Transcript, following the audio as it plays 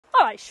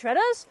Alright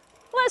shredders,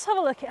 let's have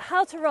a look at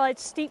how to ride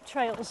steep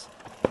trails.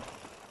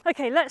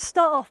 Okay, let's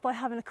start off by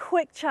having a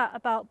quick chat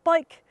about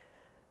bike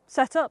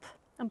setup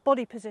and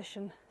body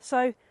position.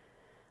 So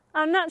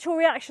our natural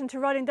reaction to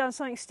riding down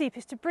something steep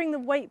is to bring the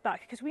weight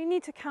back because we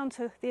need to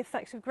counter the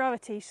effects of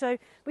gravity. So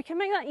we can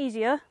make that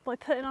easier by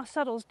putting our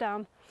saddles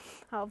down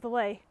out of the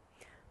way.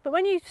 But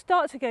when you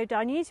start to go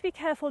down, you need to be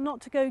careful not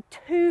to go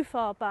too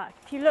far back.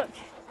 If you look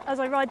as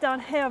I ride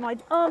down here, my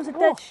arms are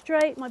dead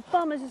straight, my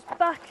bum is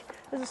back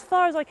as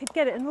far as I could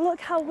get it, and look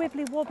how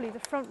wibbly wobbly the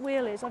front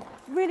wheel is. I've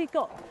really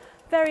got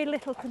very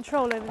little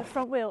control over the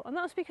front wheel, and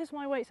that's because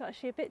my weight's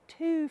actually a bit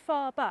too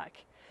far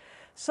back.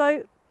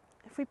 So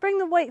if we bring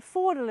the weight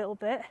forward a little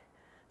bit,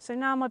 so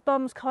now my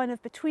bum's kind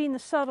of between the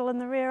saddle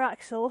and the rear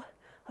axle,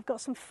 I've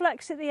got some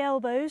flex at the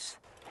elbows,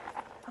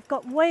 I've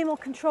got way more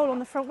control on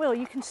the front wheel.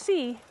 You can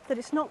see that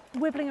it's not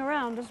wibbling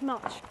around as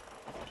much.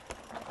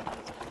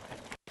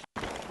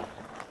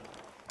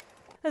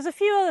 There's a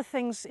few other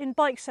things in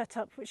bike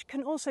setup which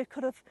can also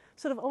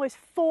sort of always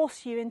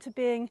force you into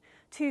being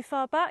too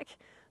far back.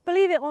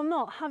 Believe it or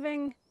not,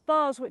 having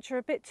bars which are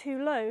a bit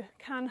too low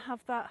can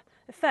have that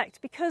effect.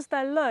 Because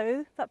they're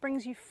low, that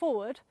brings you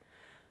forward,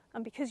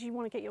 and because you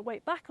want to get your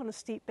weight back on a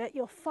steep bit,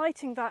 you're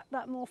fighting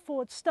that more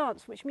forward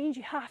stance, which means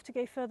you have to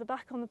go further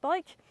back on the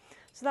bike.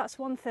 So that's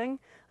one thing.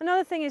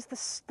 Another thing is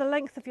the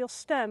length of your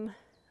stem.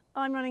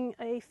 I'm running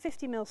a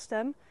 50mm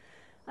stem,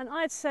 and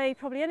I'd say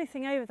probably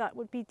anything over that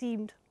would be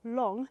deemed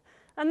long,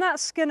 and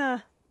that's going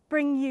to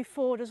bring you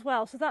forward as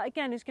well. So that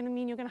again is going to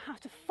mean you're going to have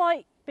to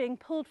fight being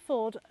pulled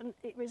forward, and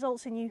it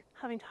results in you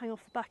having to hang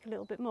off the back a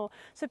little bit more.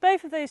 So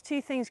both of those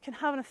two things can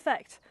have an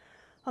effect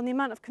on the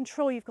amount of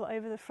control you've got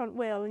over the front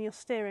wheel and your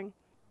steering.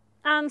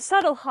 And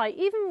saddle height,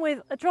 even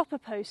with a dropper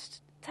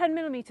post,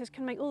 10mm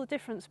can make all the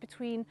difference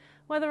between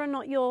whether or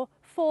not you're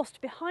forced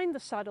behind the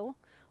saddle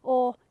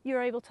or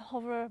you're able to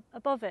hover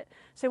above it.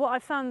 So what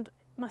I've found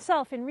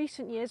myself in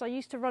recent years, I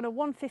used to run a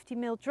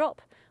 150mm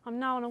drop, I'm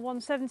now on a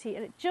 170,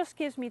 and it just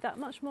gives me that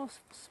much more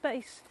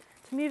space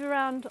to move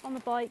around on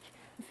the bike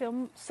and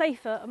feel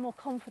safer and more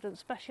confident,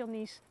 especially on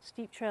these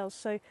steep trails.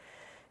 So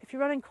if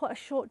you're running quite a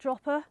short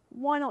dropper,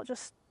 why not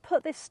just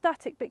put this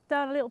static bit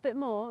down a little bit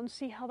more and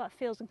see how that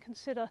feels, and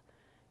consider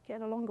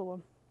getting a longer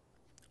one.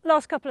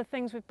 Last couple of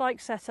things with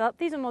bike setup,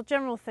 these are more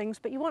general things,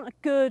 but you want a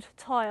good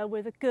tyre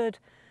with a good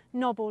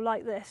knobble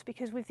like this,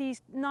 because with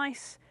these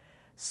nice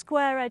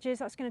square edges,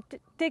 that's going to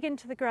dig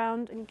into the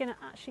ground and you're going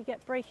to actually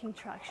get braking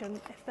traction.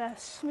 If they're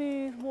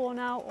smooth, worn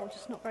out, or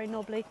just not very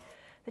knobbly,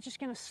 they're just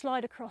going to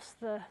slide across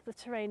the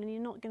terrain and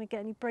you're not going to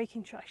get any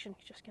braking traction,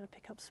 you're just going to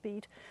pick up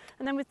speed.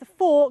 And then with the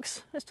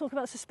forks, let's talk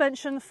about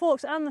suspension, the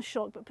forks and the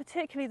shock, but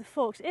particularly the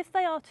forks. If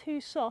they are too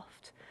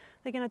soft,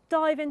 they're going to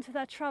dive into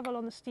their travel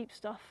on the steep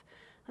stuff,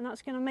 and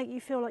that's going to make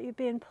you feel like you're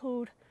being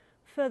pulled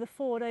further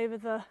forward over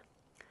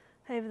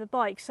the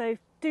bike. So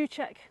do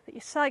check that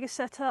your sag is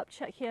set up,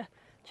 check your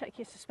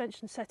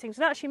suspension settings.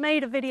 I actually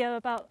made a video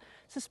about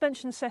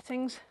suspension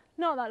settings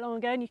not that long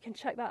ago, and you can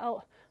check that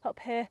out up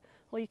here,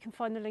 or you can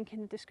find the link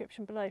in the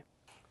description below.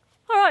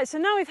 Alright, so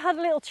now we've had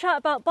a little chat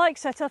about bike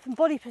setup and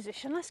body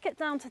position, let's get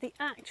down to the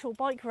actual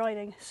bike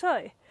riding.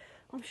 So,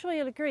 I'm sure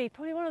you'll agree,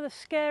 probably one of the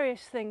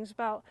scariest things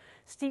about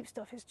steep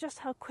stuff is just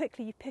how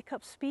quickly you pick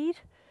up speed.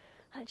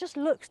 And it just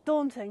looks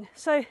daunting.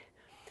 So,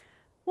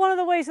 one of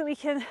the ways that we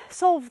can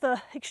solve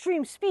the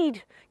extreme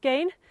speed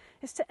gain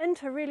is to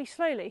enter really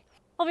slowly.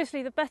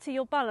 Obviously, the better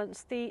your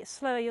balance, the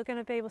slower you're going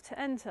to be able to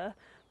enter,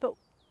 but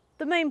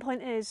the main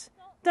point is,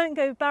 don't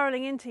go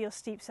barreling into your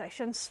steep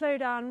section, slow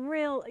down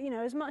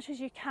as much as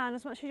you can,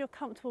 as much as you're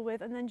comfortable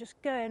with, and then just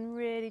go in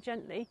really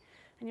gently,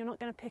 and you're not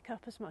going to pick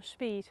up as much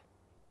speed.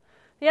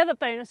 The other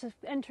bonus of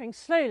entering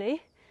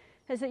slowly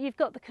is that you've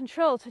got the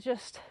control to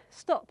just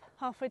stop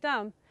halfway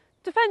down.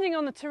 Depending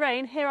on the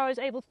terrain, here I was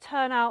able to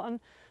turn out and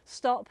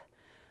stop.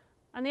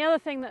 And the other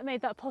thing that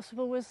made that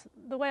possible was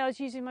the way I was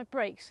using my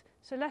brakes.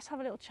 So let's have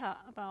a little chat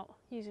about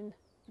using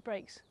the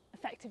brakes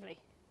effectively.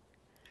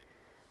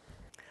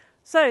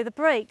 So the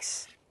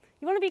brakes,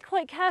 you want to be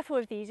quite careful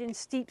with these in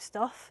steep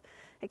stuff.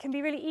 It can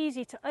be really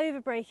easy to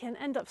overbrake and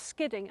end up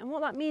skidding, and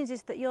what that means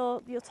is that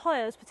your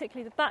tyres,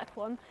 particularly the back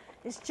one,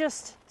 is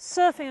just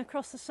surfing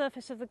across the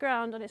surface of the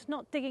ground, and it's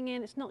not digging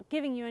in, it's not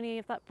giving you any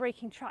of that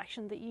braking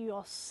traction that you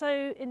are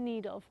so in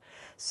need of.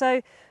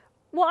 So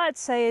what I'd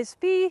say is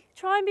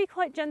try and be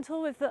quite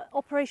gentle with the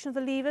operation of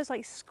the levers,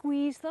 like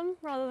squeeze them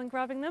rather than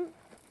grabbing them.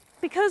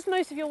 Because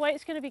most of your weight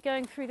is going to be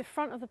going through the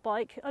front of the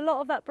bike, a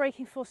lot of that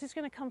braking force is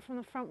going to come from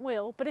the front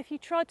wheel, but if you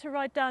tried to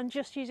ride down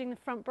just using the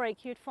front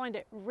brake, you'd find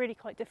it really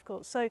quite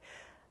difficult. So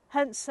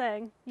hence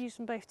saying, use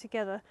them both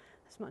together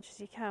as much as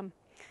you can.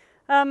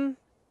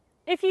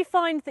 If you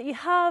find that you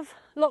have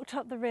locked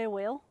up the rear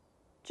wheel,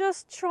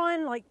 just try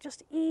and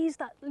just ease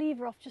that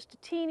lever off just a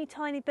teeny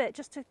tiny bit,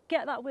 just to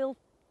get that wheel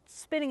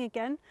spinning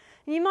again.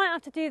 And you might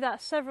have to do that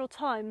several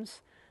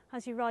times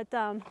as you ride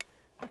down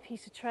a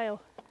piece of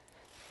trail.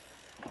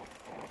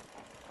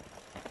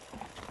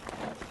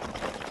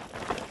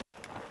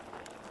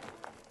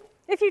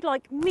 If you'd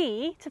like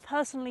me to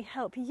personally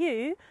help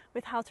you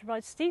with how to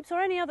ride steeps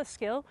or any other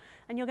skill,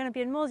 and you're going to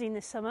be in Morzine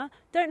this summer,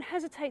 don't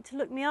hesitate to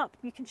look me up.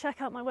 You can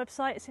check out my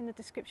website, it's in the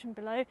description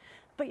below.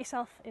 Book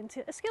yourself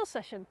into a skill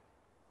session.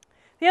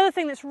 The other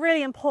thing that's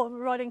really important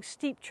with riding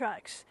steep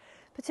tracks,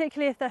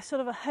 particularly if they're sort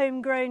of a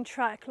homegrown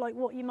track like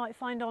what you might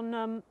find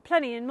on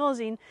Plenty in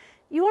Morzine,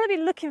 you want to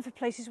be looking for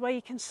places where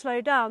you can slow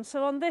down.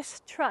 So on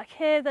this track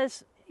here,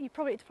 it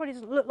probably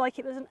doesn't look like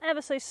it, but there's an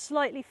ever so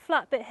slightly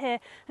flat bit here,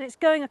 and it's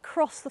going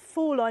across the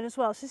fall line as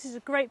well. So this is a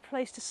great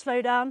place to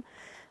slow down.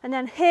 And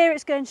then here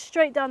it's going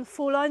straight down the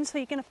fall line, so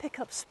you're going to pick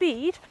up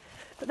speed.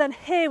 But then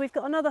here we've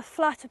got another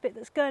flatter bit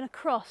that's going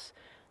across,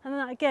 and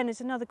that again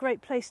is another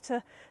great place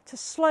to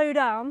slow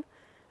down.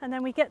 And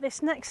then we get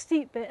this next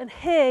steep bit, and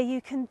here you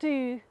can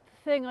do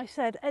the thing I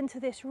said, enter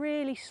this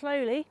really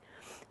slowly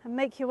and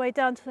make your way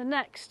down to the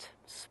next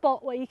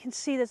spot where you can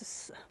see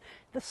there's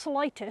the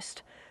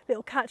slightest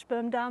little catch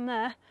berm down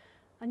there,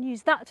 and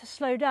use that to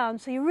slow down.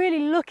 So you're really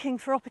looking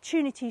for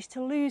opportunities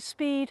to lose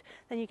speed,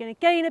 then you're going to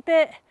gain a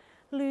bit,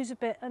 lose a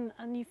bit, and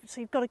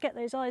so you've got to get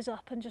those eyes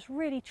up and just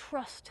really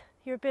trust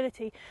your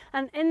ability.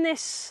 And in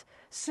this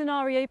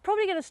scenario, you're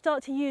probably going to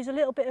start to use a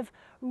little bit of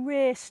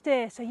rear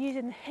steer, so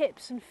using the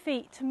hips and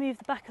feet to move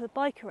the back of the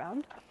bike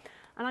around.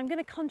 And I'm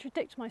going to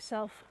contradict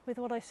myself with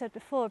what I said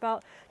before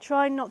about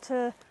trying not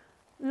to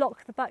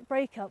lock the back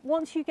brake up.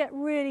 Once you get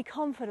really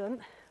confident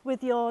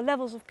with your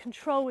levels of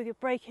control with your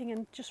braking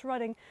and just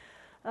riding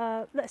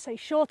let's say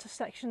shorter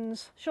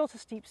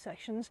steep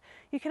sections,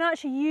 you can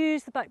actually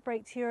use the back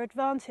brake to your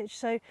advantage.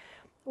 So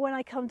when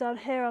I come down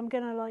here, I'm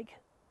going to like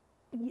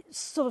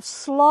sort of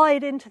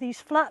slide into these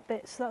flat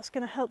bits. That's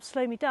going to help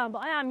slow me down,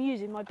 but I am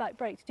using my back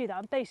brake to do that.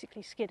 I'm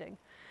basically skidding.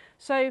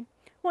 So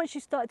once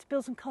you start to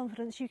build some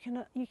confidence, you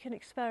can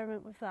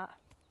experiment with that.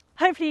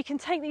 Hopefully you can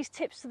take these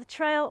tips to the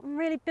trail and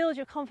really build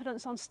your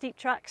confidence on steep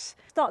tracks.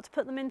 Start to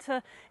put them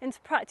into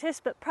practice,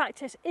 but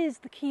practice is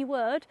the key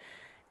word.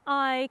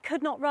 I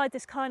could not ride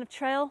this kind of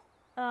trail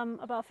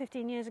about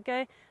 15 years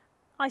ago.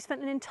 I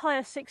spent an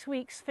entire 6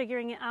 weeks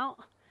figuring it out,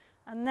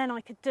 and then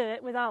I could do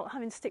it without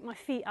having to stick my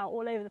feet out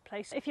all over the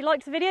place. If you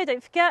liked the video,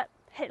 don't forget,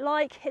 hit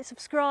like, hit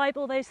subscribe,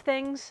 all those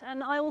things,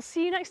 and I will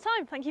see you next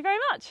time. Thank you very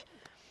much.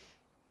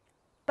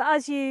 But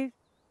as you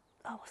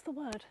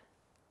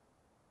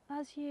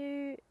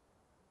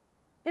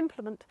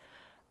implement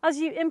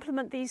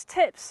these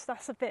tips,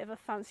 that's a bit of a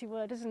fancy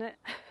word, isn't it?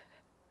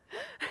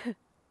 You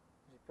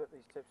put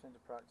these tips into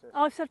practice.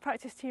 I've said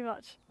practice too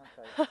much.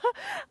 Okay.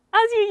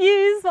 As you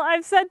use what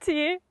I've said to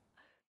you,